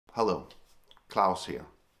Hello, Klaus here.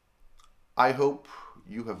 I hope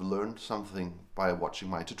you have learned something by watching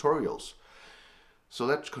my tutorials. So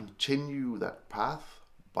let's continue that path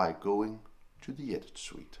by going to the edit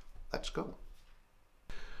suite. Let's go.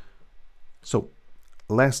 So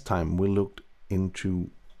last time we looked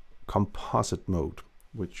into composite mode,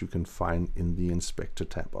 which you can find in the inspector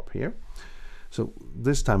tab up here. So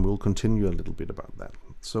this time we'll continue a little bit about that.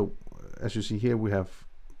 So as you see here, we have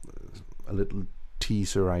a little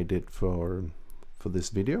teaser I did for this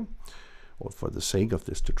video, or for the sake of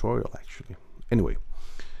this tutorial actually. Anyway,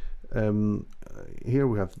 here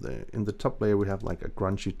we have in the top layer we have like a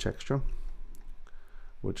grungy texture,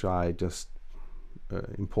 which I just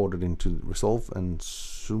imported into Resolve and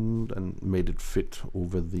zoomed and made it fit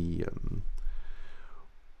over the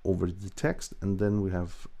text. And then we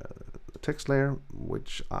have a text layer,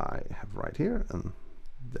 which I have right here, and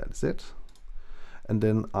that's it. And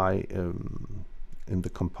then I in the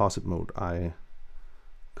composite mode I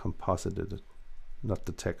composited it, not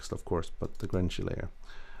the text of course, but the grungy layer.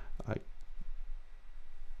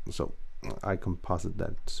 So I composite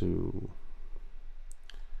that to,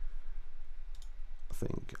 I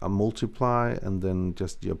think, a multiply, and then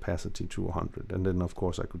just the opacity to 100. And then of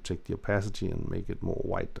course I could take the opacity and make it more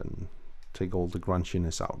white and take all the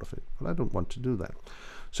grunginess out of it, but I don't want to do that.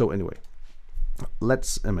 So anyway,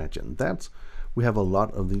 let's imagine that we have a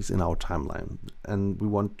lot of these in our timeline and we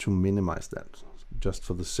want to minimize that just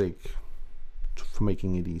for the sake for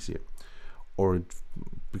making it easier, or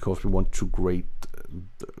because we want to grade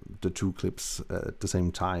the two clips at the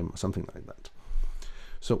same time or something like that.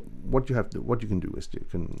 So what you can do is you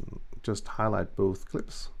can just highlight both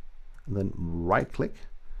clips and then right click,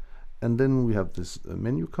 and then we have this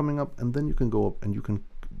menu coming up, and then you can go up and you can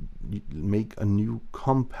make a new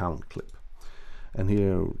compound clip. And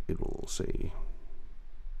here it will say,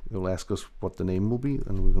 it will ask us what the name will be,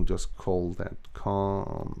 and we can just call that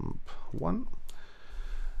comp1,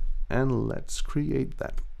 and let's create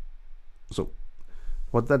that. So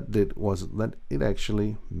what that did was that it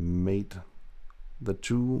actually made the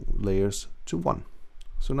two layers to one.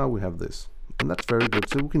 So now we have this, and that's very good.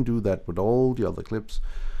 So we can do that with all the other clips,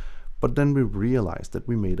 but then we realized that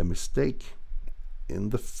we made a mistake in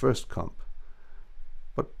the first comp.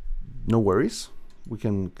 But no worries, we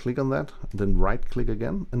can click on that and then right click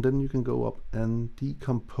again, and then you can go up and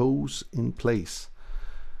decompose in place.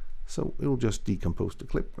 So it will just decompose the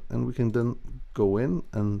clip, and we can then go in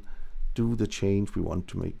and do the change we want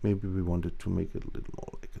to make. Maybe we wanted to make it a little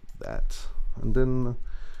more like that, and then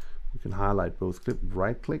we can highlight both clip,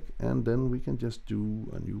 right click, and then we can just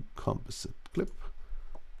do a new composite clip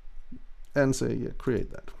and say, yeah,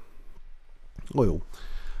 create that. Oh,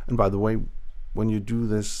 and by the way, when you do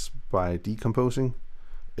this by decomposing,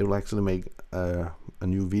 it will actually make a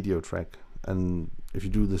new video track, and if you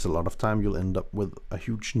do this a lot of time, you'll end up with a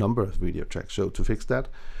huge number of video tracks. So to fix that,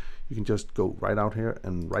 you can just go right out here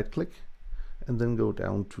and right click, and then go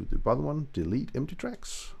down to the bottom one, delete empty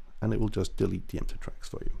tracks, and it will just delete the empty tracks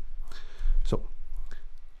for you. So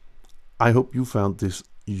I hope you found this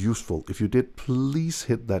useful. If you did, please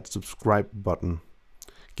hit that subscribe button,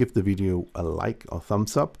 give the video a like or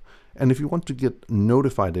thumbs up, and if you want to get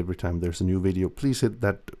notified every time there's a new video, please hit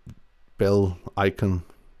that bell icon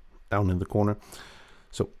down in the corner.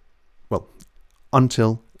 So, well,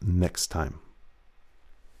 until next time.